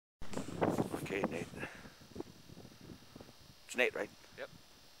It's Nate, right? Yep.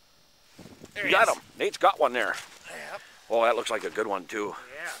 There you got him. Nate's got one there. Yep. Oh, that looks like a good one too.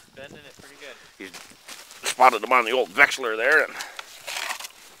 Yeah, bending it pretty good. He's spotted him on the old Vexler there. And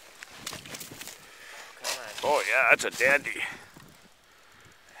oh yeah, that's a dandy.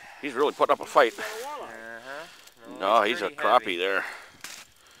 He's really put up a fight. No, he's a crappie there.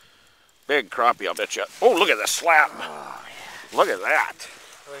 Big crappie, I'll bet you. Oh, look at the slap. Oh, look at that.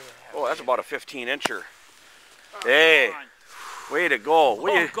 Oh, that's about a 15-incher. Hey, way to go.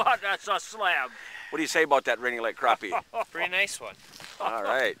 Oh, God, that's a slab. What do you say about that Rainy Lake crappie? Pretty nice one. All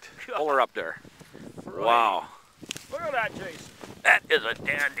right. Pull her up there. Wow. Look at that, Jason. That is a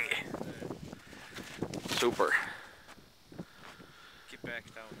dandy. Super. Keep back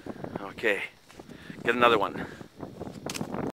down. Okay. Get another one.